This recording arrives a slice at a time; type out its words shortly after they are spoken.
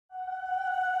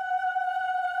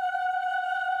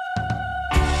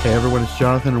Hey everyone, it's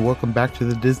Jonathan and welcome back to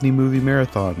the Disney Movie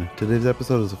Marathon. Today's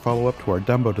episode is a follow-up to our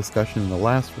Dumbo discussion in the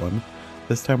last one.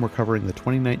 This time we're covering the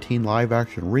 2019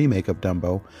 live-action remake of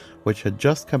Dumbo, which had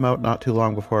just come out not too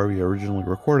long before we originally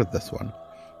recorded this one.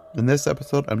 In this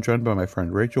episode, I'm joined by my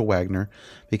friend Rachel Wagner,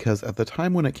 because at the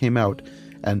time when it came out,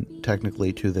 and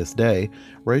technically to this day,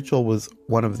 Rachel was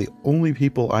one of the only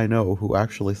people I know who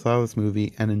actually saw this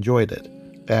movie and enjoyed it.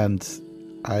 And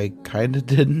I kinda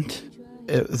didn't.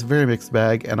 It was a very mixed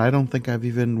bag, and I don't think I've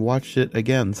even watched it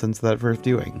again since that first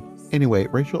viewing. Anyway,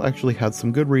 Rachel actually had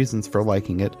some good reasons for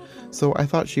liking it, so I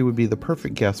thought she would be the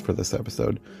perfect guest for this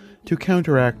episode to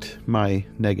counteract my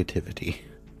negativity.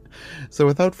 So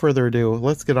without further ado,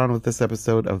 let's get on with this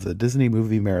episode of the Disney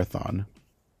Movie Marathon.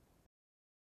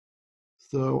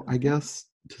 So I guess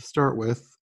to start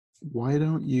with, why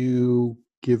don't you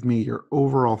give me your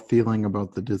overall feeling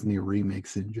about the Disney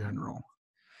remakes in general?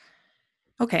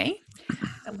 Okay.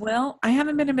 Well, I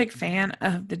haven't been a big fan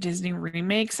of the Disney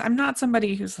remakes. I'm not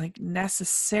somebody who's like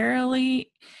necessarily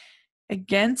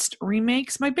against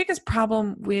remakes. My biggest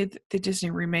problem with the Disney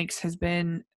remakes has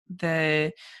been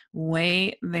the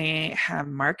way they have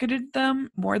marketed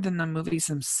them more than the movies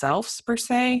themselves, per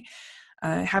se.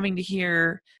 Having to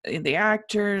hear the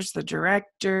actors, the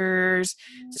directors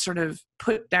sort of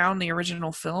put down the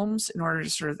original films in order to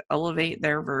sort of elevate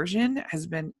their version has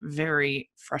been very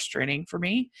frustrating for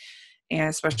me. And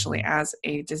especially as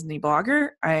a Disney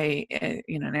blogger, an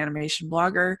animation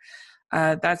blogger,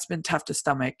 that's been tough to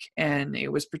stomach. And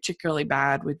it was particularly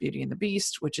bad with Beauty and the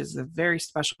Beast, which is a very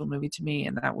special movie to me.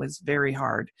 And that was very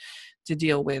hard to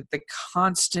deal with, the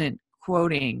constant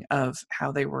quoting of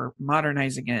how they were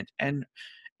modernizing it and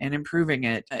improving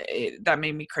it. That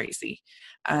made me crazy.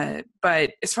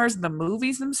 But as far as the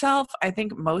movies themselves, I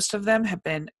think most of them have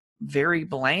been very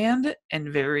bland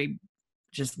and very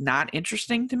just not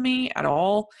interesting to me at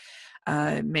all,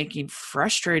 making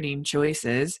frustrating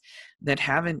choices that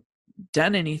haven't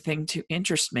done anything to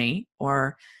interest me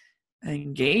or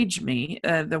engage me.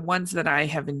 The ones that I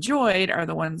have enjoyed are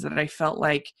the ones that I felt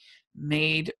like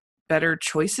made better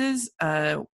choices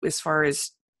as far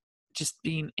as just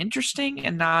being interesting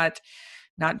and not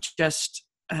just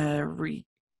redoing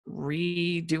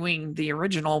the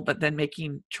original, but then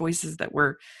making choices that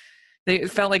were, they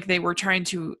felt like they were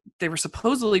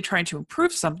supposedly trying to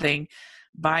improve something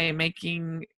by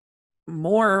making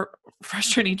more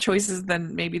frustrating choices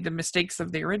than maybe the mistakes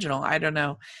of the original. I don't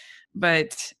know.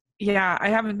 But yeah, I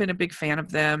haven't been a big fan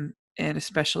of them, and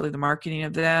especially the marketing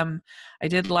of them. I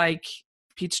did like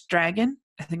Peach Dragon.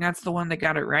 I think that's the one that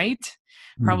got it right.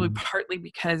 Probably partly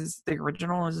because the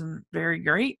original isn't very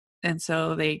great. And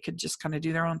so they could just kind of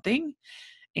do their own thing.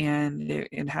 And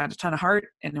it had a ton of heart,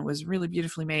 and it was really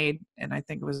beautifully made. And I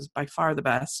think it was by far the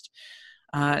best.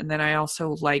 And then I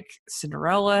also like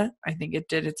Cinderella. I think it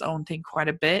did its own thing quite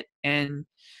a bit. And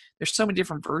there's so many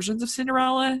different versions of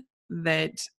Cinderella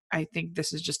that I think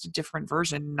this is just a different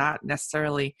version, not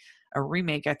necessarily a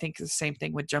remake. I think the same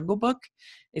thing with Jungle Book.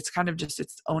 It's kind of just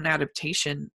its own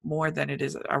adaptation more than it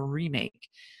is a remake.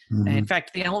 And in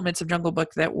fact, the elements of Jungle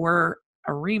Book that were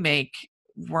a remake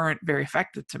weren't very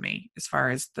effective to me as far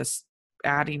as this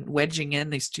wedging in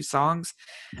these two songs.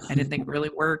 I didn't think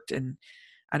really worked. And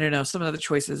I don't know, some of the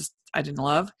choices I didn't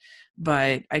love,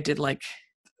 but I did like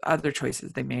other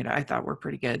choices they made. I thought were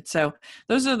pretty good. So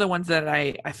those are the ones that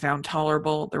I found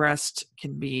tolerable. The rest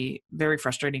can be very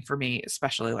frustrating for me,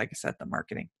 especially, like I said, the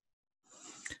marketing.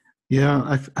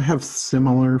 Yeah, I have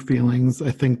similar feelings.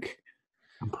 I think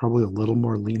I'm probably a little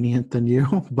more lenient than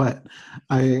you, but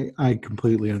I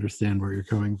completely understand where you're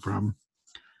coming from.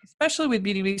 Especially with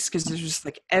Beauty Beast, because there's just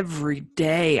like every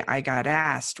day I got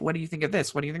asked, what do you think of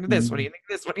this? What do you think of this? What do you think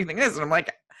of this? What do you think of this? And I'm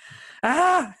like,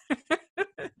 ah.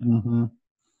 Mm-hmm.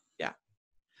 Yeah.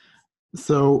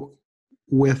 So,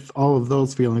 with all of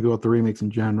those feelings about the remakes in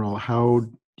general, how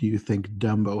do you think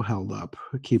Dumbo held up,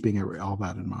 keeping all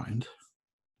that in mind?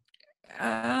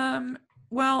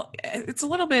 Well, it's a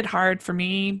little bit hard for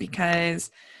me because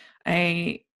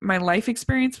my life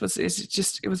experience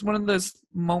it was one of those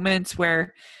moments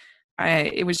where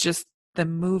it was just the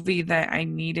movie that I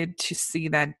needed to see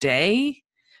that day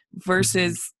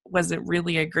versus was it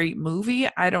really a great movie?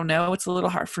 I don't know. It's a little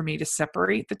hard for me to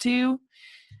separate the two.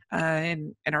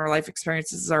 And our life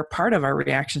experiences are part of our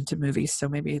reaction to movies. So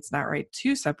maybe it's not right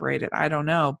to separate it. I don't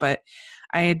know. But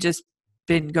I had just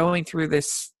been going through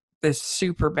this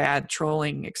super bad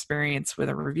trolling experience with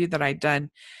a review that I'd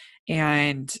done,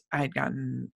 and I'd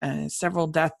gotten several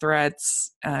death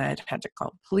threats. I'd had to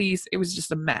call the police. It was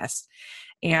just a mess.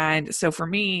 And so for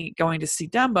me, going to see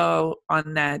Dumbo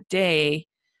on that day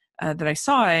that I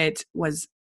saw it was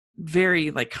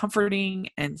very like comforting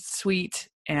and sweet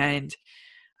And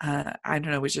I don't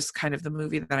know, it was just kind of the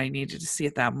movie that I needed to see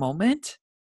at that moment.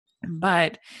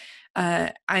 But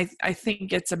I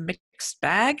think it's a mixed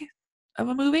bag of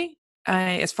a movie.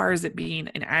 As far as it being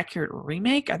an accurate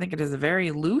remake, I think it is a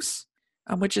very loose,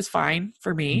 which is fine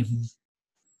for me.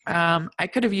 Mm-hmm. I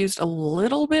could have used a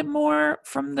little bit more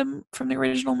from the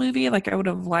original movie. Like I would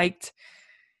have liked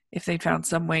if they found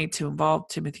some way to involve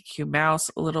Timothy Q. Mouse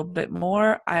a little bit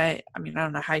more. I mean, I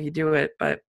don't know how you do it,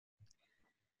 but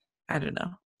I don't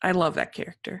know. I love that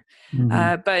character.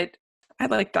 Mm-hmm. But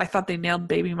I thought they nailed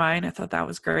Baby Mine. I thought that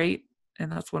was great.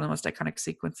 And that's one of the most iconic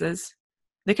sequences.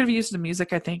 They could have used the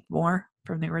music, I think, more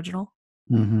from the original.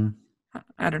 Mm-hmm.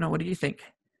 I don't know. What do you think?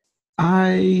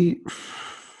 I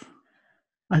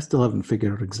still haven't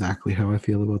figured out exactly how I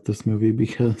feel about this movie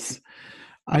because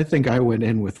I think I went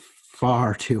in with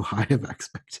far too high of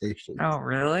expectations. Oh,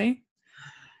 really?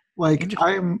 Like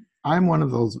I'm one of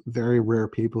those very rare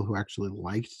people who actually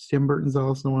liked Tim Burton's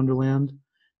Alice in Wonderland,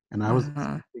 and I was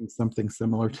expecting something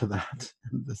similar to that,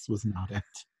 and this was not it.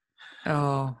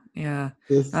 Oh, yeah.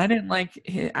 This, I haven't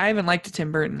liked a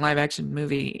Tim Burton live action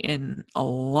movie in a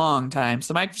long time.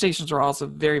 So my expectations were also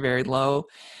very, very low.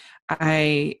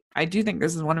 I do think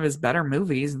this is one of his better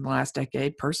movies in the last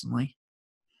decade, personally.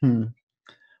 well,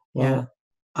 Yeah.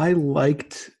 I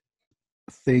liked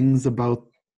things about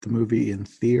the movie in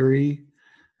theory,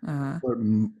 but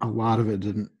a lot of it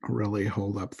didn't really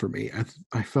hold up for me.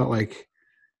 I felt like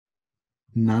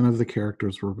none of the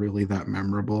characters were really that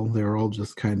memorable. They were all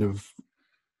just kind of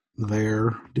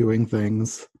there doing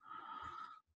things.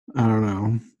 I don't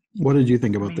know. What did you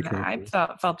think about the characters?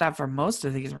 Felt that for most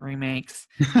of these remakes.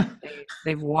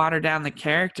 They've watered down the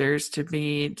characters to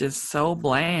be just so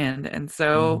bland and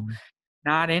so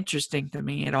not interesting to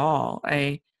me at all.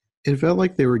 It felt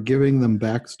like they were giving them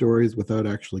backstories without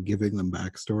actually giving them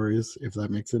backstories, if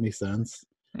that makes any sense.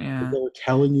 Yeah. They were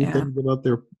telling you Yeah. things about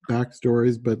their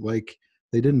backstories, but like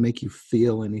they didn't make you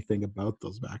feel anything about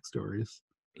those backstories.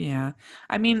 Yeah.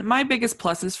 I mean, my biggest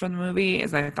pluses from the movie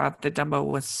is I thought that Dumbo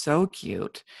was so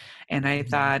cute. And I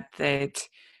thought that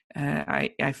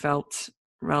I felt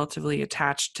relatively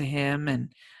attached to him.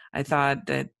 And I thought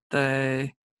that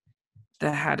that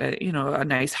had a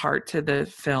nice heart to the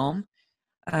film.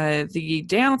 The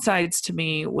downsides to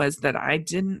me was that I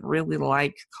didn't really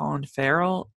like Colin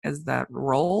Farrell as that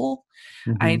role.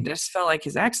 I Mm-hmm. just felt like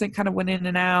his accent kind of went in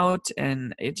and out,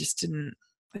 and I didn't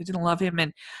love him.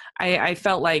 And I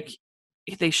felt like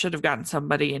they should have gotten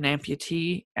somebody, an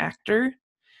amputee actor,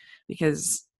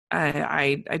 because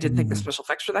I didn't think the special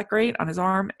effects were that great on his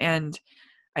arm. And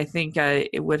I think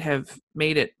it would have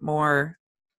made it more,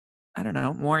 I don't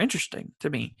know, more interesting to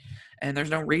me. And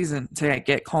there's no reason to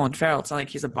get Colin Farrell. It's not like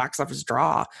he's a box office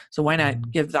draw. So why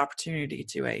not give the opportunity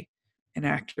to an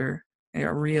actor,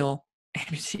 a real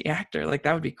amputee actor? Like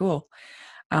that would be cool.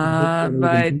 I didn't even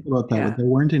But think about that. yeah, There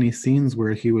weren't any scenes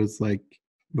where he was like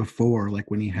before, like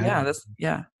when he had. So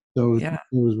yeah, there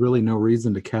was really no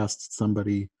reason to cast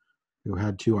somebody who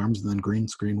had two arms and then green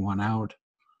screen one out.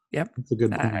 yep. That's a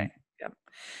good point. Yep.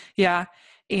 Yeah.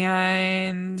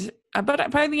 And but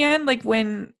by the end, like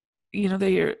when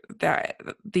they're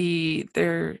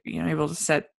able to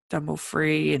set Dumbo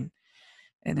free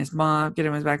and his mom get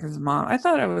him his back to his mom. I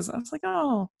was like,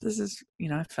 oh, this is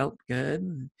I felt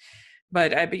good.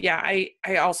 But yeah,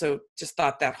 I also just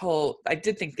thought that whole, I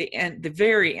did think the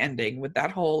very ending with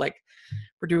that whole like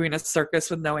we're doing a circus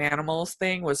with no animals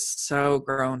thing was so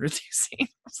groan reducing. I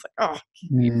was like, oh,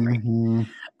 keep me free.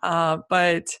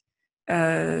 But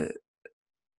I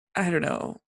don't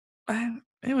know.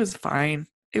 It was fine.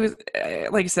 It was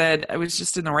like I said, I was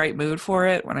just in the right mood for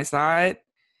it when I saw it.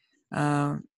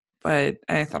 But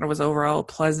I thought it was overall a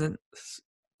pleasant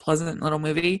little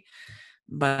movie.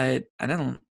 But I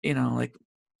didn't, like,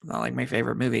 not like my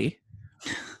favorite movie.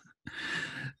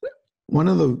 One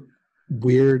of the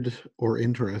weird or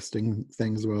interesting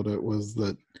things about it was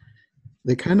that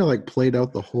they kind of like played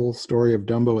out the whole story of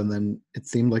Dumbo, and then it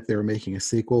seemed like they were making a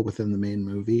sequel within the main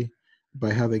movie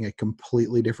by having a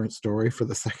completely different story for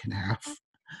the second half.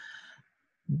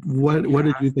 What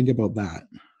did you think about that?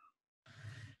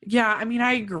 Yeah, I mean,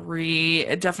 I agree.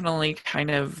 It definitely kind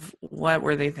of, what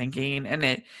were they thinking? And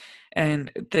it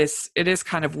is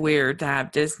kind of weird to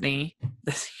have Disney,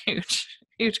 this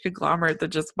huge conglomerate that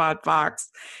just bought Fox,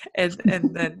 and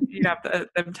then you have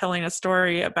them telling a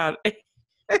story about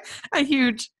a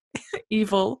huge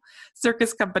evil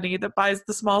circus company that buys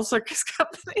the small circus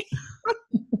company.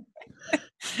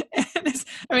 And it's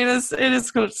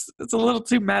a little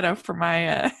too meta for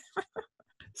my.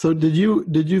 So did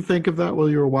you think of that while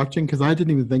you were watching? Because I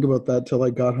didn't even think about that till I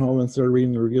got home and started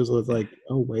reading the reviews. I was like,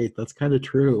 oh wait, that's kind of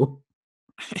true.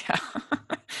 Yeah.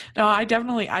 No,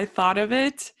 I thought of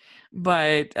it,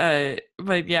 but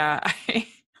yeah,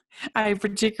 I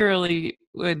particularly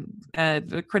would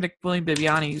the critic William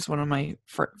Bibiani, who's one of my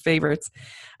favorites.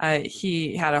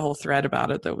 He had a whole thread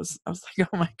about it that I was like,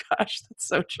 oh my gosh, that's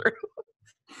so true.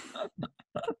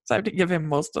 So I have to give him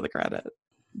most of the credit.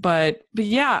 But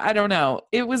yeah, I don't know.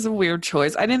 It was a weird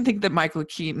choice. I didn't think that Michael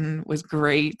Keaton was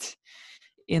great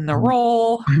in the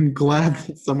role. I'm glad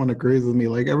that someone agrees with me.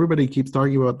 Like, everybody keeps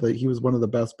talking about that he was one of the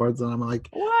best parts, and I'm like,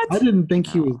 What? I didn't think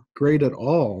he was No. great at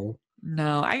all.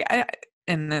 No, I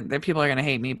and the people are gonna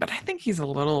hate me, but I think he's a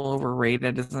little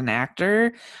overrated as an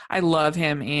actor. I love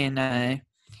him in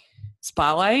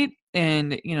Spotlight,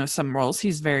 and some roles.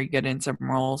 He's very good in some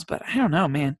roles, but I don't know,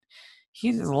 man.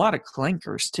 He does a lot of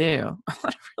clinkers too. A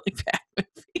lot of really bad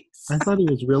movies. I thought he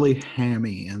was really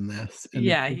hammy in this, and it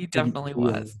Yeah, just he didn't definitely feel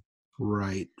was.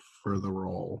 right for the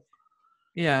role.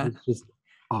 Yeah. It's just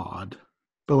odd.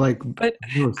 But like, But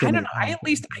there were so I don't many know. times. At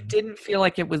least I didn't feel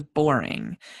like it was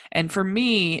boring. And for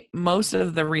me, most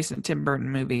of the recent Tim Burton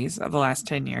movies of the last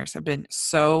 10 years have been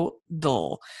so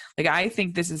dull. Like, I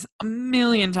think this is a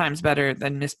million times better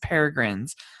than Miss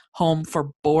Peregrine's Home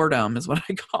for Boredom, is what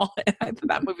I call it. I thought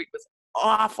that movie was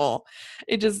awful.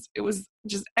 It was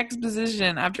just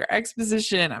exposition after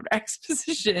exposition after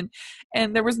exposition.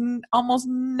 And there was almost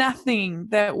nothing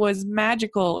that was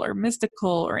magical or mystical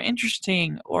or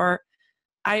interesting or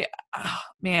oh,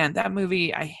 man, that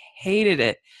movie, I hated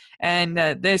it. And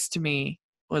this to me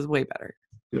was way better.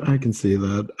 I can see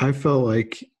that. I felt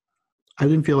like I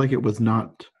didn't feel like it was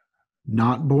not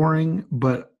boring,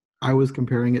 but I was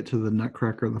comparing it to the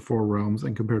Nutcracker and the Four Realms,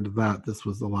 and compared to that, this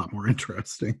was a lot more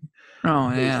interesting.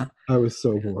 Oh, yeah. I was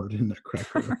so bored in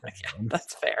Nutcracker and the Four Yeah, Realms.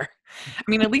 that's fair. I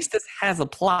mean, at least this has a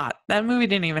plot. That movie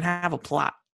didn't even have a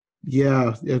plot.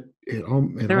 Yeah, There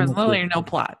was literally no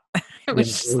plot. It was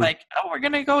just like, oh, we're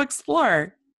going to go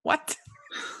explore. What?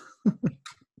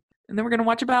 And then we're going to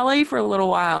watch a ballet for a little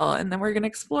while, and then we're going to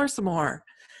explore some more.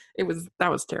 That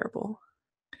was terrible.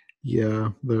 Yeah,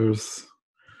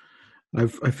 I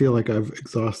feel like I've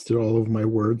exhausted all of my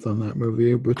words on that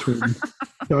movie between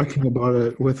talking about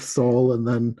it with Saul, and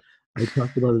then I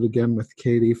talked about it again with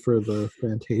Katie for the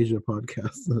Fantasia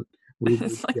podcast that we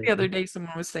did It's like the together. other day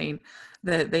someone was saying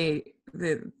that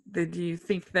do you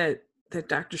think that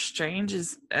Doctor Strange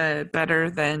is better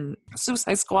than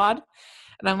Suicide Squad?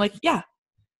 And I'm like, yeah,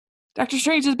 Doctor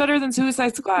Strange is better than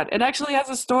Suicide Squad. It actually has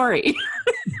a story.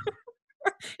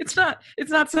 It's not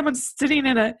someone sitting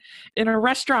in a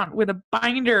restaurant with a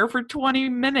binder for 20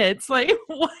 minutes. Like,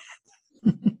 what?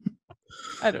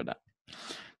 I don't know.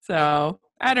 So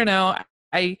I don't know.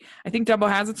 I think Dumbo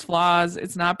has its flaws.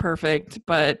 It's not perfect,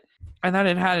 but I thought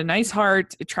it had a nice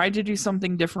heart. It tried to do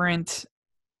something different,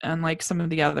 unlike some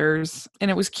of the others, and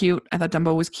it was cute. I thought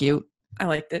Dumbo was cute. I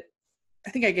liked it.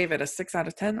 I think I gave it a 6 out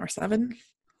of 10 or 7.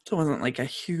 So it wasn't like a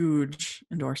huge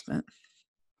endorsement.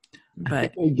 But I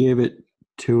think I gave it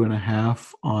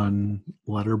 2.5 on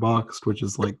Letterboxd, which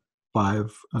is like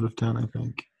 5 out of 10, I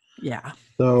think. yeah.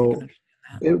 So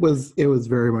it was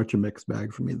very much a mixed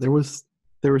bag for me. There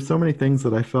were so many things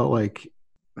that I felt like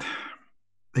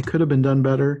they could have been done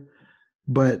better,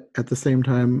 but at the same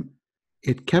time,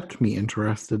 it kept me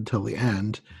interested till the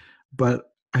end.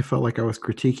 But I felt like I was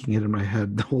critiquing it in my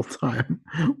head the whole time,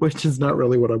 which is not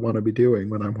really what I want to be doing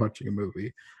when I'm watching a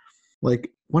movie.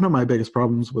 Like, one of my biggest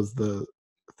problems was the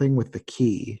thing with the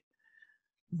key.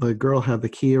 The girl had the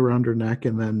key around her neck,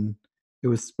 and then it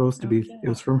was supposed to be, it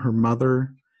was from her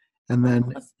mother. And then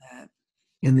What's that?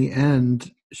 in the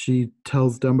end, she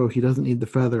tells Dumbo he doesn't need the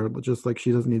feather, just like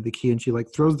she doesn't need the key. And she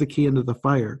like throws the key into the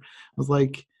fire. I was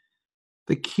like,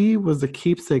 the key was a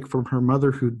keepsake from her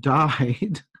mother who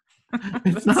died.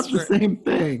 It's not the same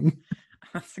thing.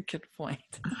 That's a good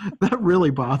point. That really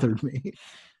bothered me.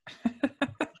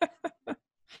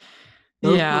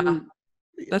 Yeah,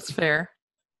 that's fair.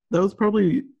 That was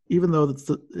probably, even though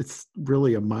it's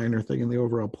really a minor thing in the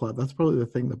overall plot, that's probably the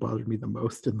thing that bothered me the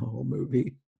most in the whole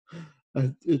movie.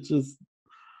 It just,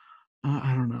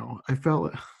 I don't know. I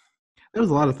felt there was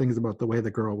a lot of things about the way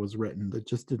the girl was written that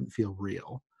just didn't feel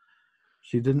real.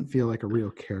 She didn't feel like a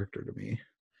real character to me.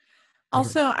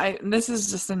 Also, this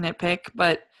is just a nitpick,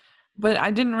 but I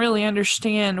didn't really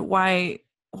understand why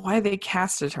they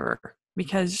casted her,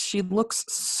 because she looks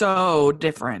so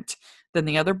different than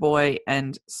the other boy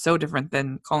and so different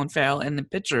than Colin Farrell in the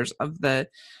pictures of the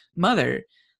mother.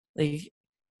 Like,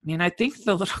 I mean, I think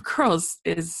the little girl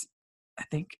is I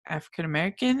think African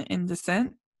American in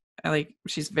descent. Like,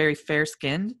 she's very fair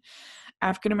skinned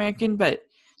African American, but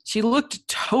she looked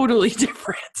totally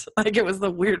different. Like, it was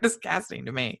the weirdest casting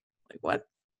to me. Like, what?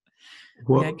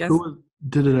 I mean, I guess,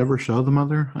 Did it ever show the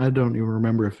mother? I don't even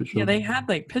remember if it yeah, showed. they had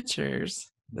like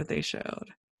pictures that they showed.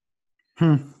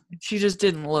 Hmm. She just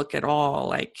didn't look at all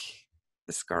like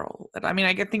this girl. I mean,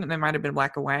 I think they might have been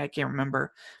black and white. I can't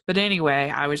remember. But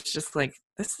anyway, I was just like,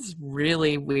 this is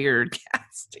really weird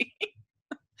casting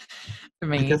to I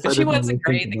me. guess But I she didn't really wasn't think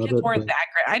great. The about kids it, weren't but that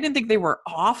great. I didn't think they were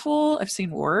awful. I've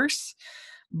seen worse,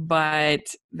 but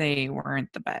they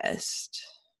weren't the best.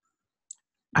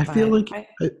 I feel But like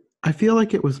I feel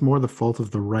like it was more the fault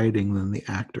of the writing than the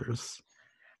actors.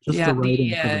 Just the yeah,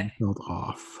 writing for them felt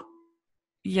off.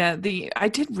 I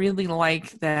did really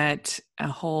like that a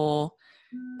whole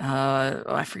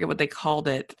I forget what they called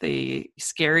it, the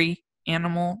scary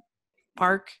animal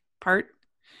part.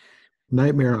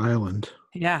 Nightmare Island.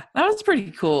 Yeah, that was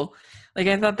pretty cool. Like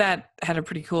I thought that had a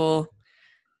pretty cool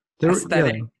Yeah,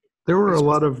 aesthetic. there It were a was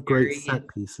lot of great scary. set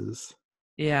pieces.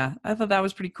 Yeah, I thought that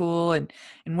was pretty cool. And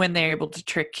when they're able to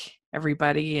trick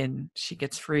everybody and she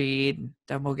gets freed, and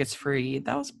Dumbo gets freed,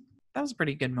 that was a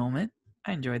pretty good moment.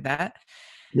 I enjoyed that.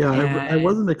 Yeah, I And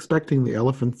wasn't expecting the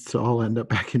elephants to all end up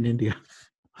back in India.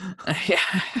 yeah.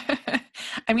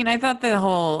 I mean, I thought the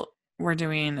whole we're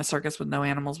doing a circus with no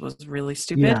animals was really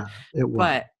stupid, Yeah, it was.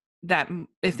 but that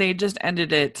if they just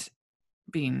ended it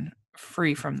being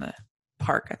free from the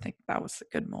park, I think that was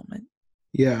a good moment.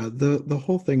 Yeah, the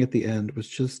whole thing at the end was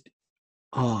just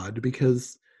odd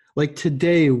because like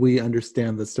today we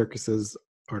understand that circuses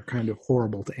are kind of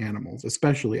horrible to animals,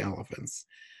 especially elephants.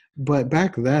 But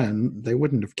back then they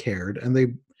wouldn't have cared and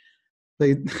they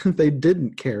they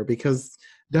didn't care because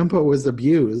Dumbo was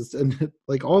abused and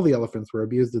like all the elephants were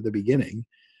abused at the beginning.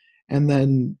 And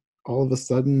then all of a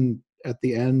sudden at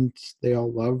the end they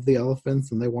all love the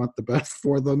elephants and they want the best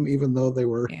for them even though they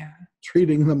were Yeah.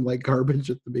 treating them like garbage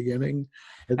at the beginning.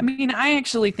 I mean, I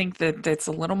actually think that it's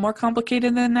a little more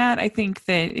complicated than that. I think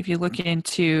that if you look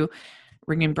into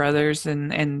Ringing Brothers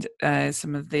and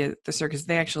some of the circus,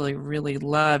 they actually really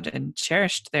loved and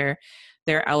cherished their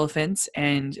elephants,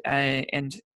 and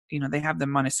they have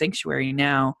them on a sanctuary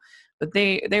now, but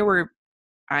they were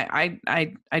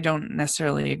I don't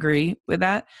necessarily agree with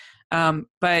that,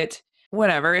 but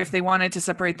whatever. If they wanted to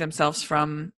separate themselves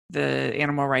from the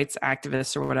animal rights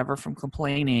activists or whatever from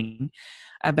complaining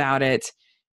about it,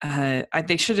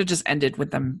 they should have just ended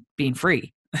with them being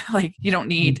free. Like you don't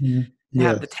need Mhm. to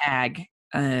have the Yes. tag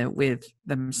with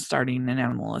them starting an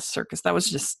animalist circus. That was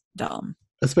just dumb.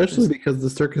 Especially Just because the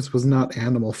circus was not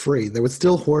animal free. There was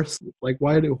still horses. Like,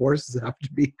 why do horses have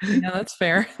to be? yeah, that's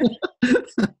fair.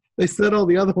 They said all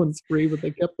the other ones free, but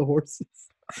they kept the horses.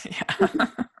 Yeah,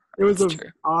 It was it's an true.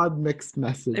 odd mixed It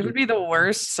message. would be the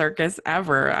worst circus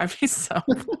ever. I'd be so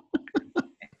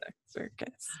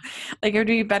circus. Like it would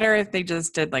be better if they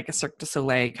just did like a Cirque du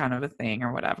Soleil kind of a thing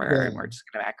or whatever, and Yeah. we're just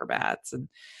gonna have acrobats and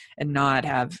not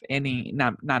have any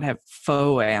not have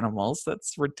faux animals.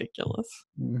 That's ridiculous.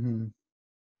 Hmm.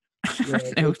 Yeah,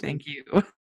 No, thank you.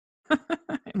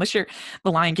 Unless you're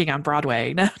the Lion King on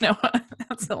Broadway. No, no,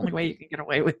 that's the only way you can get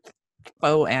away with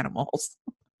faux animals.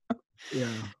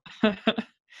 yeah.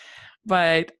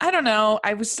 But I don't know.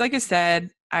 I was like I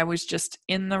said, I was just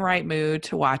in the right mood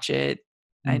to watch it.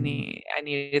 Hmm. I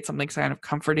needed something kind of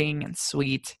comforting and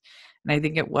sweet, and I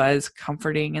think it was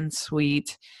comforting and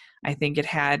sweet. I think it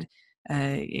had.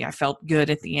 Yeah, I felt good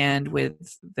at the end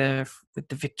with the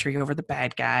victory over the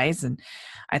bad guys, and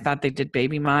I thought they did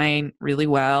Baby Mine really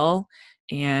well,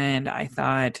 and I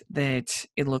thought that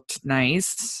it looked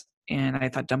nice, and I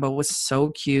thought Dumbo was so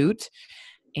cute,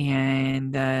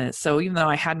 and so even though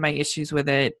I had my issues with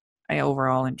it, I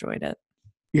overall enjoyed it.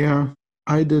 Yeah.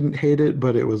 I didn't hate it,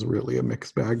 but it was really a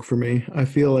mixed bag for me. I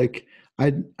feel like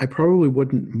I probably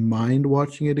wouldn't mind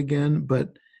watching it again,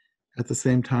 but at the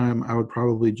same time, I would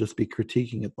probably just be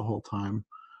critiquing it the whole time.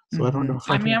 So I don't know if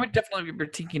I I mean, I can. would definitely be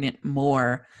critiquing it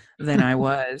more than I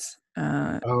was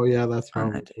Oh yeah, that's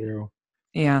on probably it. true.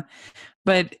 Yeah,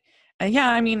 but yeah,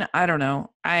 I mean, I don't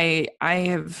know. I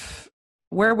have.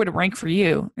 Where would it rank for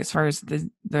you as far as the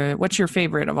what's your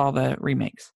favorite of all the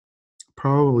remakes?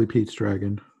 Probably Pete's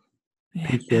Dragon.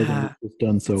 Pete's Dragon was Yeah, just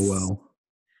done so that's well.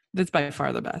 that's by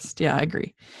far the best. Yeah, I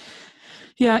agree.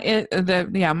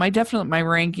 Yeah, my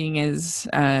ranking is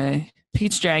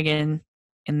Peach Dragon,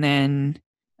 and then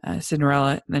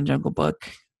Cinderella, and then Jungle Book.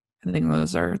 I think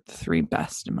those are the three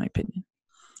best in my opinion.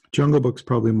 Jungle Book's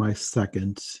probably my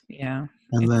second, Yeah,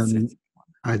 and it's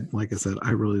then like I said,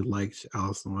 I really liked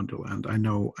Alice in Wonderland. I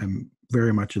know I'm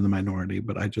very much in the minority,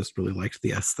 but I just really liked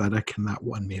the aesthetic, and that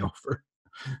won me over.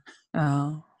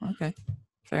 oh okay,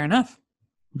 fair enough.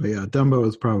 But yeah, Dumbo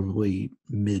is probably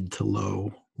mid to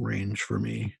low range for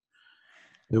me.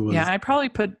 It Yeah, was I probably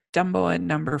put Dumbo at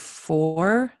number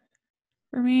 4,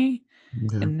 for me.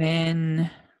 Okay. And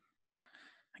then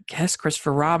I guess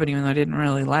Christopher Robin, even though I didn't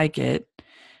really like it.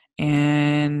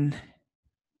 And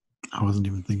I wasn't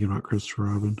even thinking about Christopher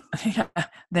Robin.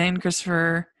 then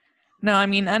Christopher. No, I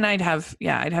mean, and I'd have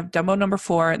Dumbo number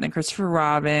 4, and then Christopher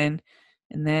Robin,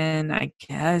 and then I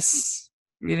guess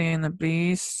Beauty and the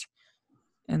Beast,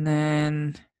 and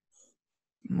then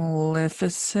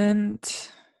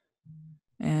Maleficent,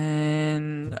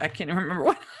 and I can't remember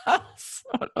what else.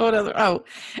 What other? Oh,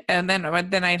 and then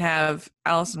I'd have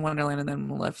Alice in Wonderland, and then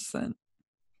Maleficent.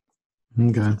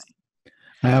 Okay.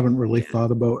 I haven't really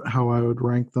thought about how I would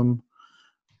rank them.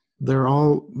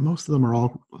 Most of them are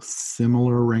all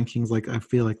similar rankings. Like, I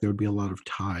feel like there would be a lot of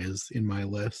ties in my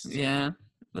list. Yeah,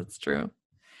 that's true.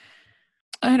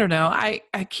 I don't know. I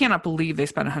cannot believe they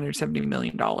spent $170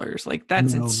 million. Like,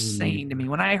 that's insane to me.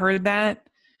 When I heard that,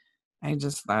 I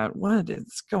just thought, what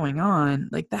is going on?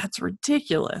 Like, that's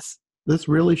ridiculous. This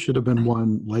really should have been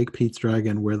one like Pete's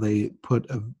Dragon, where they put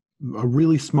a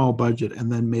really small budget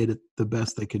and then made it the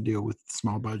best they could do with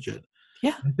small budget.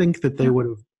 Yeah. I think that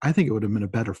I think it would have been a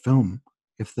better film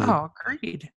if they. Oh,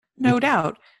 agreed. No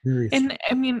doubt. And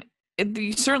I mean,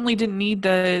 you certainly didn't need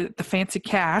the fancy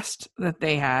cast that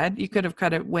they had. You could have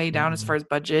cut it way down as far as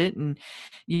budget, and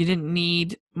you didn't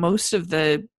need most of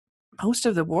the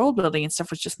world building and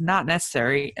stuff was just not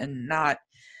necessary and not.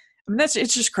 I mean,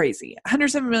 it's just crazy.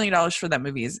 $107 million for that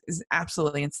movie is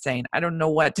absolutely insane. I don't know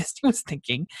what Disney was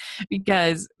thinking,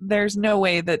 because there's no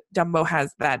way that Dumbo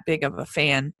has that big of a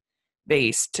fan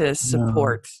base to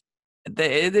support.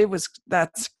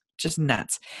 That's just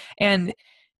nuts. And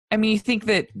I mean, you think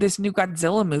that this new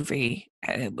Godzilla movie,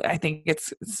 I think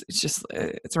it's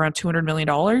around $200 million.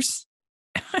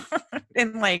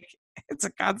 And like, it's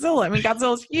a Godzilla. I mean,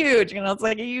 Godzilla's huge, it's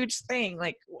like a huge thing.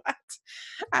 Like, what?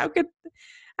 How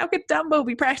could Dumbo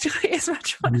be practically as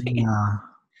much money? Yeah.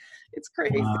 It's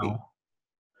crazy. Wow.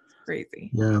 It's crazy.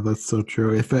 Yeah, that's so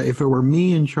true. If it were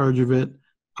me in charge of it,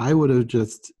 I would have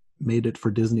just made it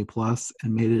for Disney Plus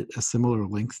and made it a similar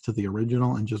length to the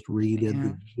original and just redid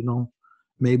the original.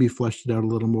 Maybe fleshed it out a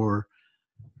little more.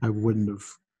 I wouldn't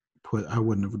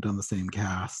have done the same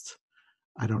cast.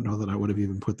 I don't know that I would have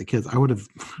even put the kids. I would have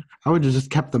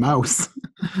just kept the mouse.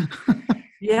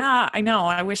 Yeah, I know.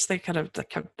 I wish they could have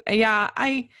kept. Yeah,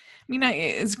 I mean,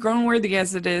 as grown worthy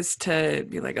as it is to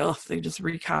be like, oh, they just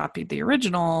recopied the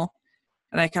original,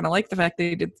 and I kind of like the fact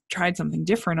they tried something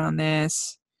different on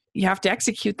this. You have to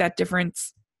execute that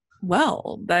difference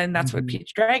well. Then that's what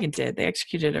Pete's Dragon did. They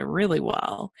executed it really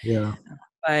well. Yeah,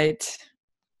 but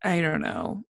I don't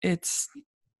know. It's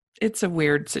a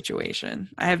weird situation.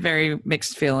 I have very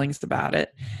mixed feelings about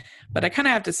it. But I kind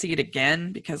of have to see it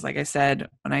again because, like I said,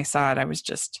 when I saw it, I was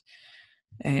just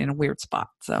in a weird spot.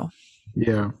 So,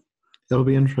 yeah, it'll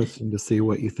be interesting to see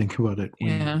what you think about it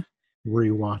when you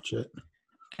rewatch it.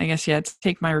 I guess you had to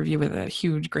take my review with a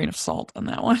huge grain of salt on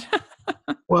that one.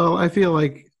 Well, I feel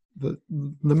like the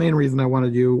main reason I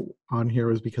wanted you on here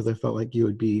was because I felt like you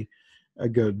would be a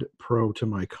good pro to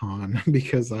my con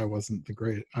because I wasn't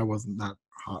that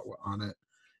hot on it.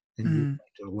 And you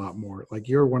liked it a lot more. Like,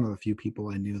 you're one of the few people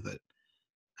I knew that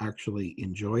actually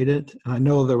enjoyed it. And I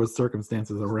know there was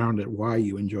circumstances around it why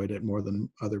you enjoyed it more than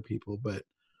other people, but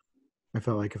I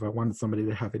felt like if I wanted somebody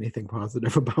to have anything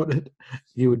positive about it,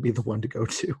 you would be the one to go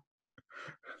to.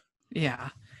 Yeah.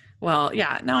 Well,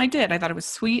 yeah. No, I did. I thought it was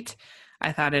sweet.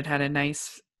 I thought it had a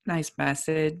nice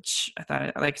message. I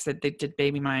thought, like I said, they did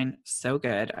Baby Mine so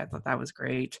good. I thought that was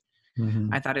great.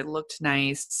 I thought it looked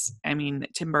nice. I mean,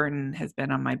 Tim Burton has been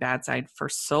on my bad side for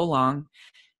so long.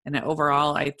 And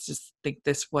overall, I just think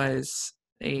this was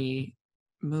a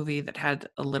movie that had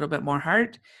a little bit more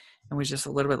heart and was just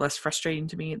a little bit less frustrating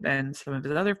to me than some of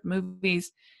his other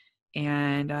movies.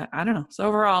 And I don't know. So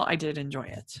overall, I did enjoy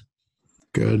it.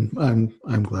 Good.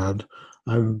 I'm glad.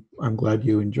 I'm glad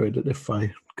you enjoyed it if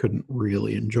I couldn't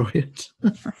really enjoy it.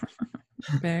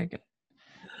 Very good.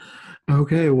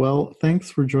 Okay, well, thanks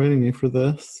for joining me for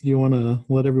this. You want to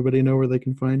let everybody know where they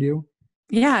can find you?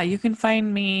 Yeah, you can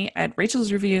find me at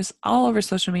Rachel's Reviews all over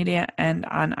social media and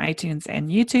on iTunes and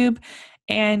YouTube.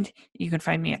 And you can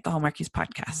find me at the Hallmarkies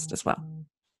podcast as well.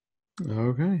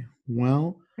 Okay,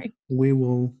 well, great. We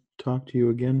will talk to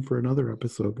you again for another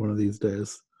episode one of these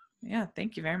days. Yeah,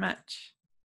 thank you very much.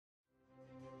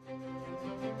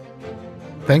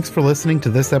 Thanks for listening to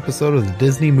this episode of the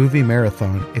Disney Movie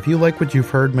Marathon. If you like what you've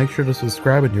heard, make sure to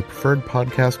subscribe on your preferred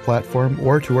podcast platform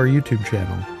or to our YouTube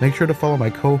channel. Make sure to follow my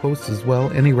co-hosts as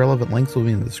well. Any relevant links will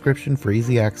be in the description for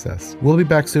easy access. We'll be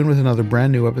back soon with another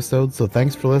brand new episode, so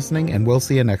thanks for listening, and we'll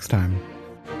see you next time.